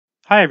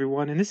Hi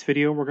everyone, in this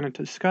video we're going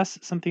to discuss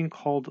something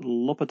called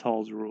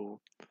LHopitals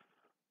Rule.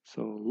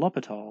 So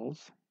LHopitals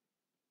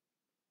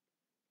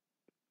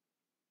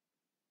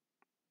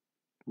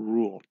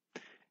Rule.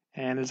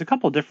 And there's a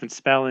couple different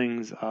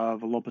spellings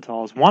of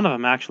LHopitals. One of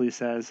them actually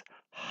says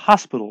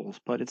hospitals,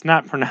 but it's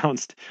not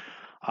pronounced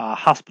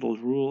hospitals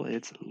rule,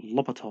 it's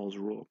LHopitals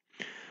Rule.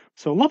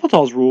 So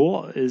LHopitals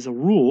Rule is a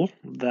rule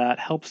that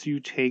helps you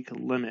take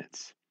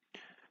limits.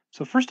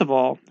 So first of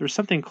all, there's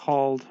something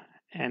called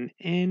an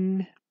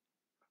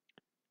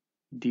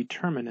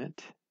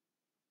indeterminate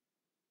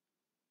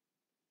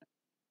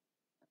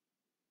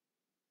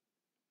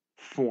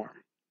form.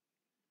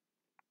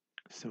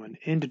 So an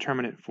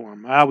indeterminate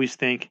form. I always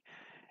think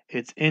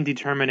it's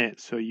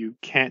indeterminate, so you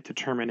can't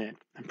determine it.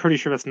 I'm pretty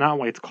sure that's not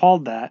why it's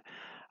called that,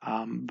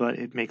 but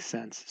it makes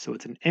sense. So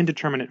it's an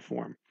indeterminate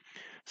form.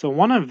 So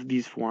one of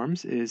these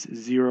forms is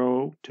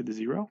 0 to the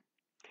 0.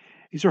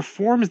 These are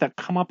forms that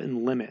come up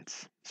in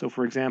limits. So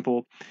for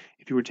example,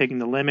 if you were taking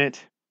the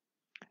limit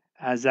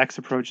as x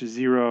approaches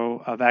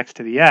 0 of x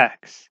to the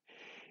x,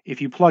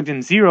 if you plugged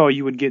in 0,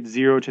 you would get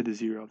 0 to the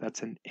 0.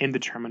 That's an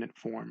indeterminate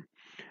form.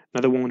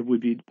 Another one would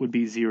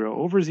be 0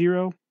 over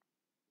 0.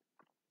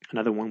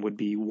 Another one would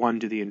be 1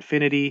 to the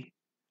infinity.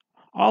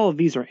 All of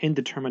these are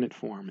indeterminate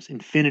forms.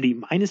 Infinity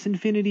minus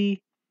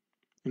infinity,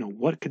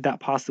 what could that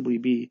possibly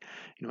be?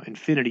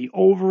 Infinity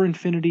over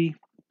infinity,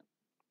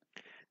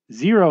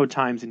 0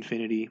 times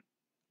infinity,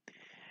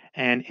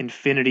 and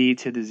infinity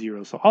to the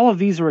 0. So all of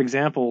these are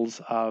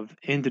examples of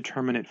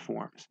indeterminate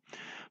forms.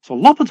 So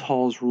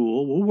LHopitals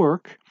rule will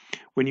work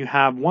when you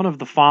have one of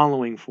the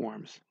following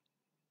forms.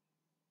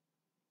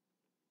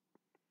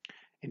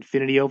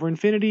 Infinity over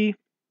infinity,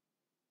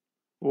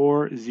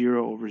 or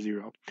 0 over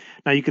 0.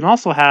 Now you can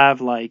also have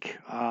like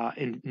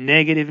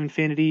negative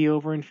infinity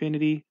over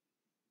infinity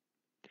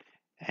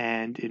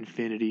and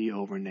infinity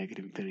over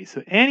negative infinity.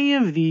 So any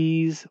of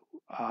these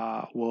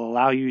will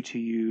allow you to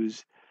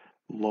use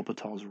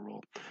LHopitals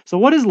rule. So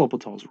what is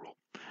LHopitals rule?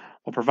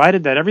 Well,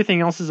 provided that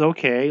everything else is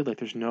okay, like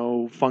there's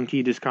no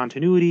funky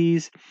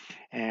discontinuities,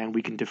 and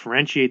we can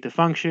differentiate the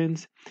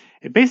functions,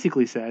 it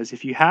basically says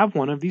if you have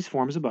one of these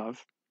forms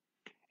above,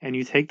 and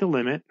you take the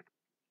limit,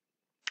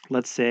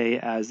 let's say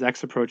as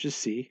x approaches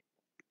c,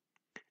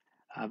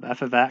 of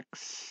f of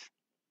x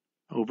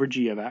over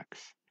g of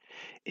x,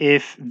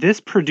 if this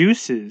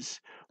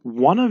produces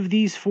one of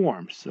these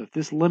forms, so if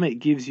this limit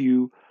gives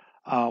you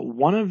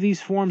one of these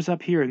forms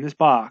up here in this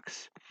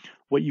box,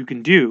 what you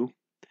can do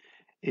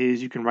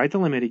is you can write the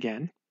limit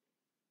again,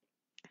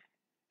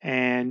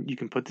 and you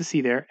can put the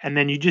c there, and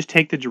then you just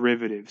take the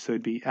derivative. So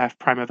it'd be f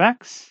prime of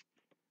x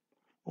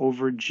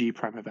over g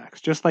prime of x,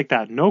 just like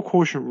that. No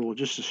quotient rule,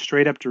 just a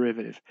straight up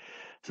derivative.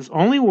 So this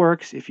only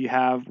works if you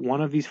have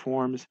one of these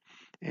forms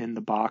in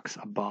the box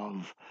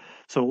above.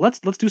 So let's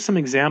do some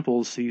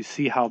examples so you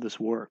see how this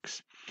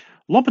works.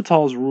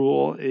 LHopitals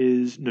rule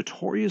is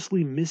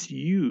notoriously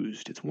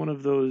misused. It's one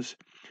of those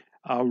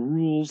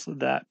rules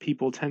that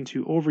people tend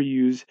to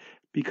overuse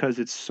because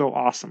it's so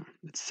awesome.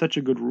 It's such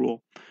a good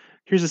rule.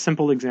 Here's a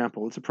simple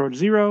example. Let's approach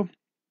 0,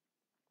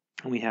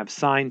 and we have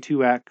sine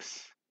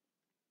 2x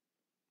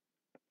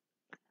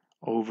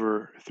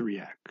over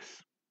 3x.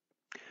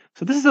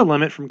 So this is a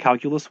limit from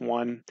Calculus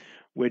 1,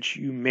 which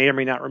you may or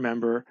may not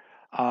remember.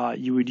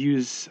 You would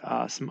use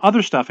some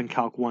other stuff in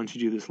Calc 1 to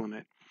do this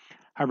limit.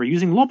 However,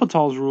 using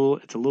LHopitals rule,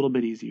 it's a little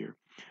bit easier.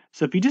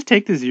 So if you just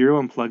take the 0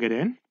 and plug it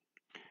in,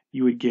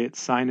 you would get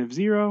sine of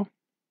 0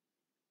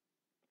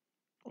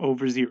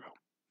 over 0.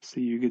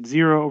 So you get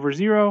 0 over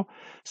 0.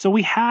 So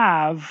we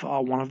have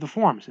one of the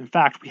forms. In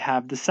fact, we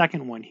have the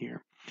second one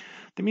here.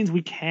 That means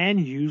we can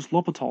use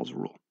LHopitals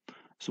rule.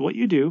 So what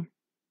you do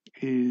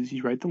is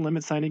you write the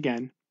limit sign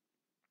again,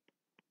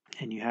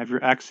 and you have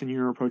your x and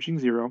you're approaching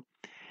 0.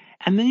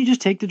 And then you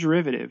just take the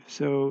derivative.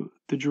 So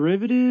the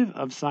derivative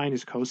of sine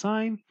is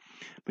cosine,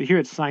 but here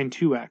it's sine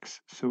 2x.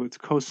 So it's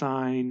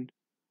cosine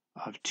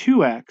of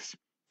 2x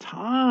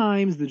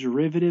times the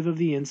derivative of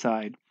the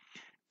inside.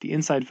 The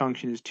inside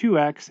function is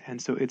 2x,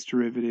 and so its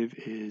derivative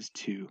is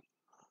 2.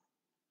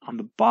 On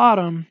the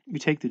bottom, you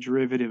take the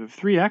derivative of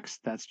 3x,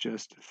 that's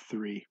just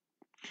 3.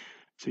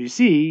 So you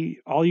see,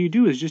 all you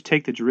do is just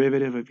take the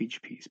derivative of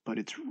each piece, but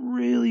it's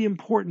really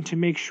important to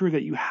make sure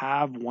that you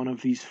have one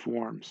of these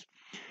forms.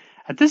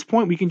 At this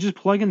point, we can just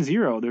plug in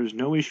 0. There's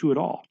no issue at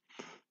all.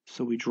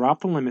 So we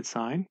drop the limit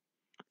sign,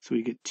 so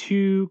we get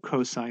 2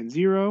 cosine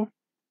 0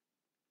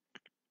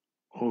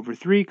 over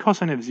 3.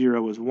 Cosine of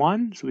 0 is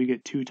 1, so we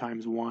get 2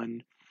 times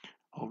 1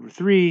 over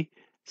 3.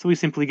 So we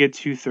simply get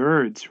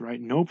 2/3,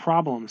 right? No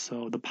problem.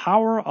 So the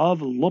power of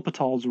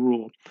LHopitals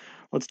rule.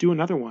 Let's do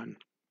another one.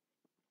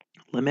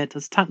 Limit,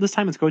 this time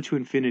let's go to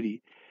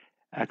infinity.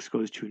 X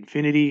goes to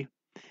infinity.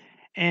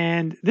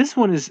 And this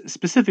one is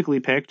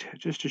specifically picked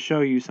just to show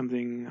you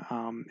something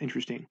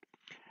interesting.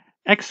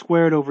 X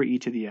squared over e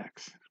to the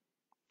x.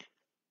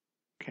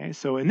 Okay,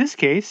 so in this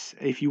case,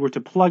 if you were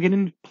to plug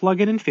in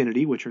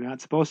infinity, which you're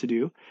not supposed to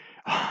do,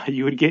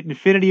 you would get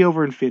infinity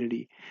over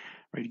infinity.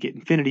 right? You get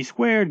infinity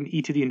squared and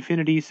e to the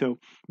infinity. So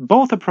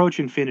both approach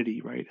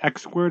infinity, right?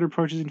 X squared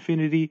approaches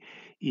infinity,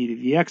 e to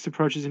the x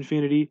approaches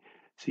infinity.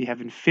 So you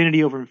have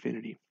infinity over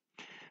infinity.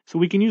 So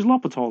we can use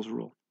L'Hopital's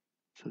rule.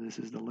 So this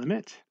is the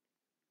limit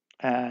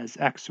as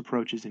x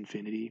approaches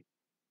infinity.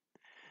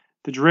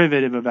 The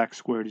derivative of x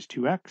squared is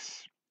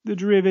 2x. The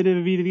derivative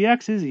of e to the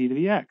x is e to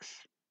the x.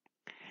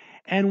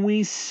 And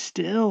we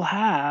still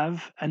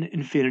have an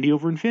infinity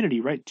over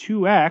infinity, right?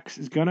 2x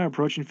is going to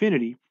approach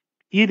infinity.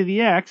 E to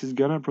the x is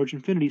going to approach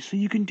infinity, so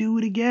you can do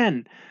it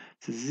again.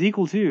 So this is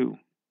equal to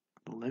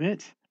the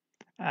limit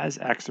as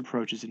x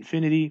approaches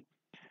infinity.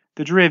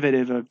 The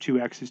derivative of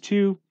 2x is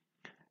 2.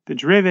 The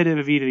derivative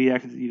of e to the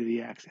x is e to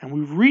the x. And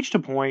we've reached a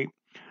point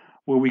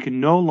where we can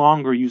no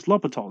longer use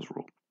L'Hopital's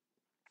rule.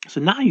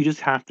 So now you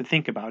just have to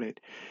think about it.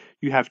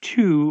 You have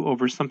 2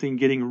 over something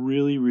getting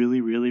really,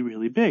 really, really,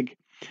 really big.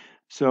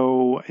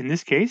 So in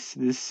this case,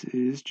 this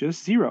is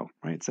just 0,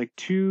 right? It's like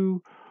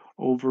 2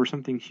 over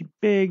something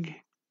big,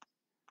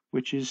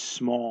 which is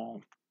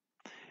small.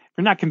 If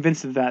you're not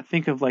convinced of that,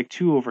 think of like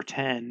 2 over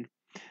 10.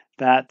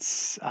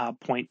 That's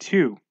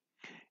 0.2.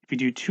 If you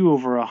do 2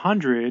 over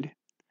 100,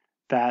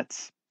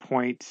 that's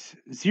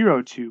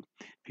 0.02.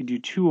 If you do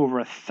 2 over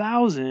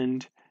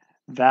 1,000,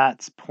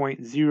 that's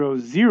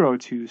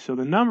 0.002. So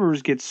the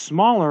numbers get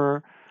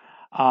smaller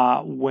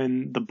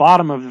when the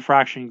bottom of the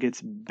fraction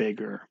gets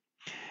bigger.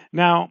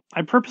 Now,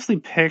 I purposely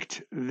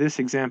picked this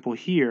example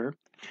here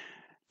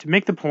to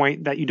make the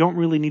point that you don't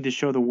really need to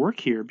show the work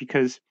here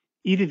because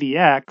e to the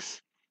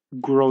x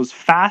grows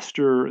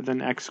faster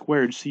than x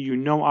squared, so you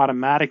know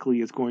automatically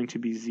it's going to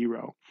be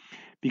 0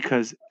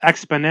 because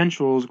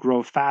exponentials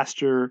grow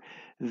faster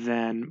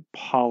than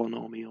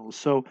polynomials.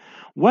 So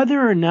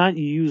whether or not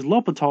you use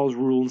L'Hopital's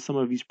rule in some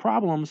of these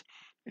problems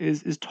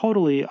is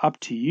totally up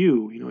to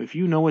you. You know, if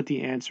you know what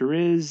the answer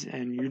is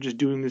and you're just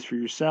doing this for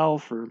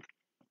yourself, or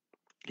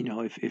you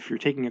know, if you're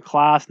taking a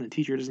class and the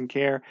teacher doesn't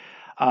care,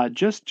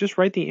 just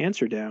write the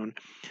answer down.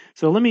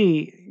 So let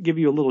me give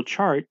you a little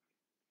chart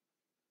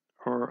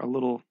or a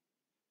little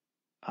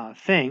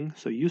thing,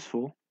 so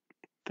useful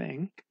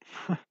thing,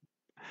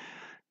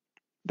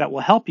 that will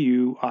help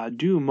you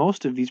do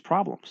most of these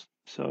problems.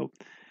 So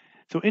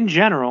in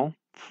general,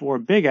 for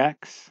big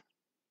X,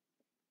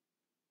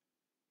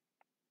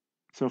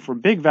 so for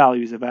big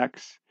values of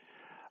X,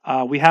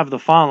 we have the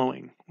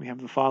following.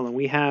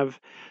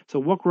 So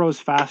what grows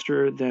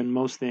faster than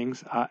most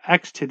things?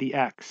 X to the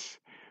X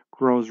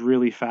grows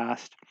really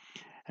fast,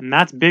 and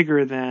that's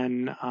bigger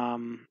than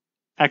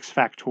X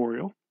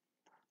factorial.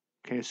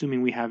 Okay,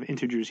 assuming we have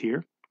integers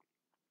here,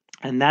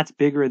 and that's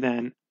bigger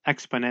than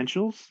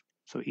exponentials.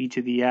 So e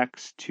to the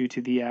x, 2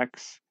 to the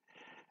x,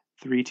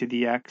 3 to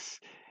the x,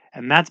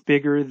 and that's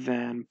bigger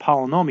than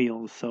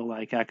polynomials. So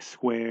like x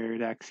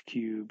squared, x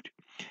cubed,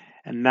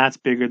 and that's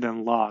bigger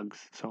than logs,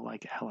 so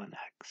like ln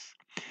x.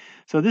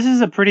 So this is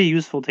a pretty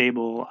useful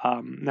table.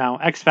 Now,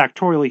 x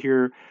factorial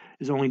here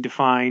is only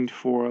defined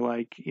for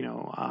like,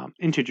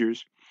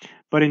 integers.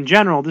 But in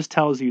general, this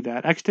tells you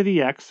that x to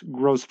the x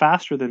grows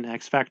faster than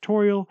x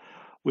factorial,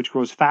 which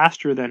grows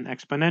faster than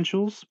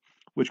exponentials,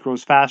 which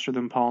grows faster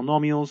than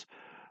polynomials,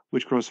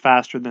 which grows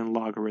faster than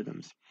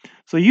logarithms.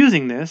 So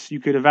using this,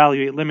 you could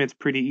evaluate limits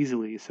pretty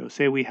easily. So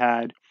say we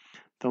had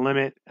the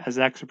limit as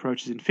x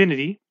approaches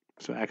infinity,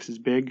 so x is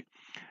big,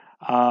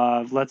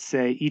 of, let's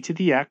say, e to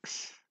the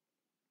x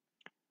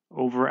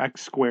over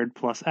x squared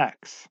plus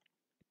x.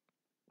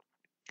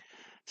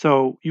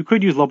 So you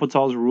could use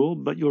L'Hopital's rule,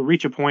 but you'll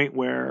reach a point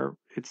where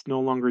it's no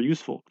longer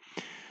useful.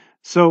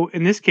 So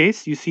in this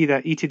case, you see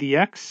that e to the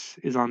x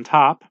is on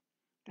top,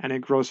 and it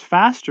grows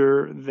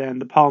faster than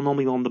the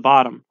polynomial on the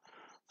bottom.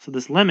 So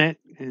this limit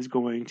is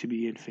going to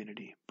be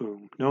infinity.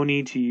 Boom. No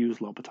need to use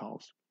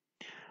L'Hopital's.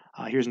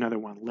 Here's another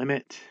one.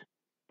 Limit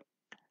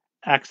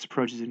x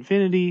approaches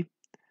infinity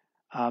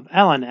of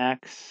ln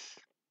x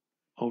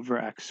over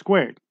x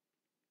squared.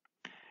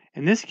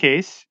 In this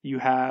case, you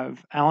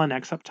have ln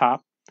x up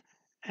top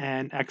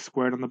and x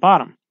squared on the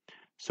bottom.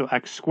 So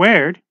x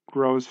squared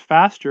grows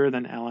faster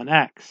than ln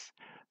x.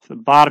 So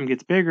the bottom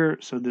gets bigger,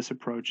 so this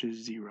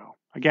approaches 0.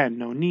 Again,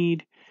 no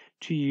need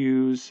to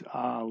use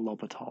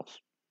L'Hopital's.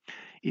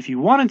 If you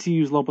wanted to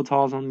use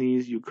L'Hopital's on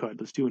these, you could.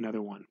 Let's do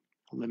another one.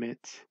 Limit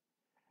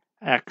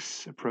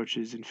x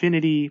approaches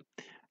infinity.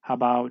 How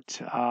about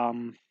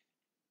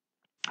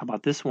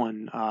this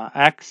one?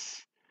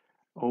 X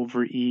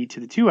over e to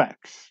the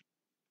 2x.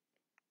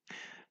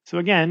 So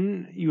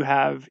again, you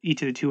have e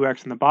to the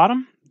 2x on the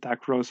bottom. That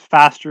grows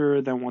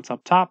faster than what's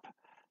up top.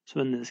 So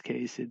in this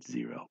case, it's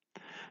 0.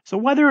 So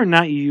whether or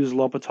not you use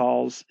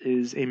L'Hopital's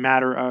is a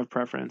matter of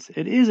preference.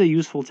 It is a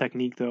useful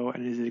technique, though,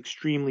 and it is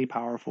extremely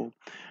powerful.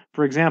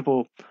 For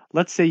example,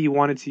 let's say you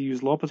wanted to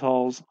use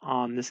L'Hopital's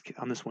on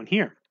this one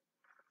here.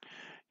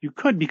 You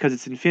could, because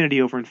it's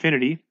infinity over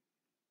infinity.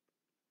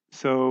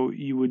 So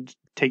you would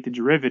take the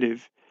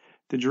derivative.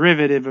 The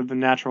derivative of the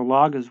natural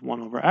log is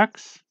 1 over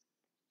x.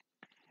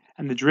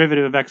 And the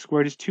derivative of x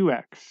squared is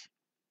 2x.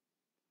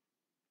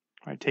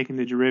 Right, taking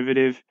the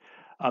derivative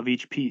of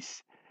each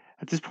piece.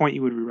 At this point,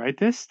 you would rewrite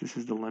this. This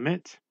is the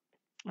limit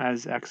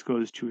as x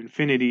goes to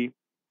infinity.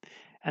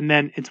 And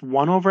then it's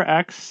 1 over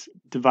x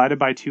divided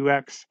by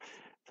 2x.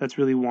 That's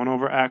really 1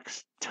 over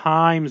x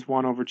times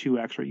 1 over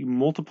 2x, right? You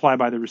multiply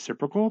by the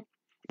reciprocal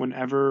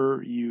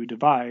whenever you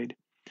divide.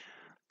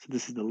 So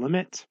this is the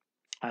limit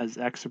as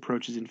x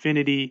approaches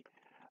infinity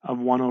of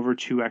 1 over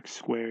 2x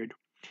squared.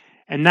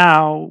 And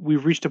now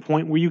we've reached a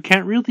point where you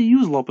can't really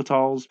use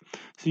L'Hopital's,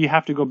 so you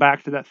have to go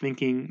back to that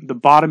thinking the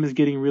bottom is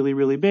getting really,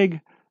 really big,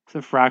 so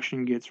the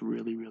fraction gets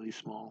really, really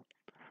small.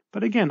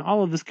 But again,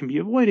 all of this can be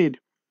avoided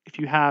if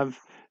you have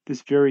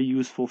this very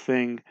useful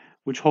thing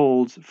which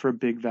holds for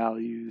big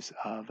values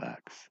of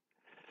x.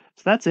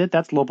 So that's it.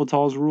 That's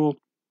L'Hopital's rule.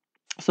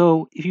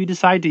 So if you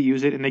decide to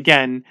use it, and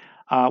again,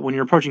 when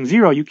you're approaching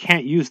 0, you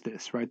can't use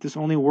this, right? This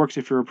only works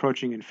if you're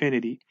approaching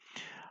infinity.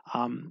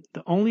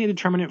 The only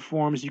indeterminate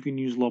forms you can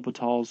use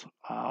L'Hopital's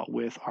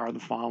with are the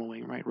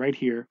following, right? Right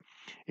here,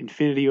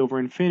 infinity over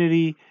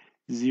infinity,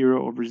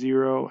 0 over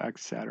 0,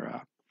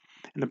 etc.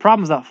 And the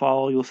problems that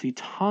follow, you'll see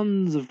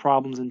tons of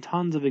problems and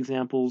tons of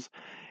examples,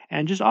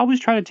 and just always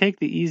try to take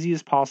the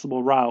easiest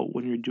possible route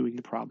when you're doing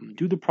the problem.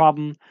 Do the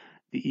problem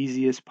the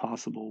easiest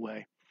possible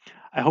way.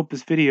 I hope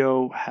this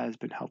video has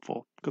been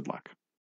helpful. Good luck.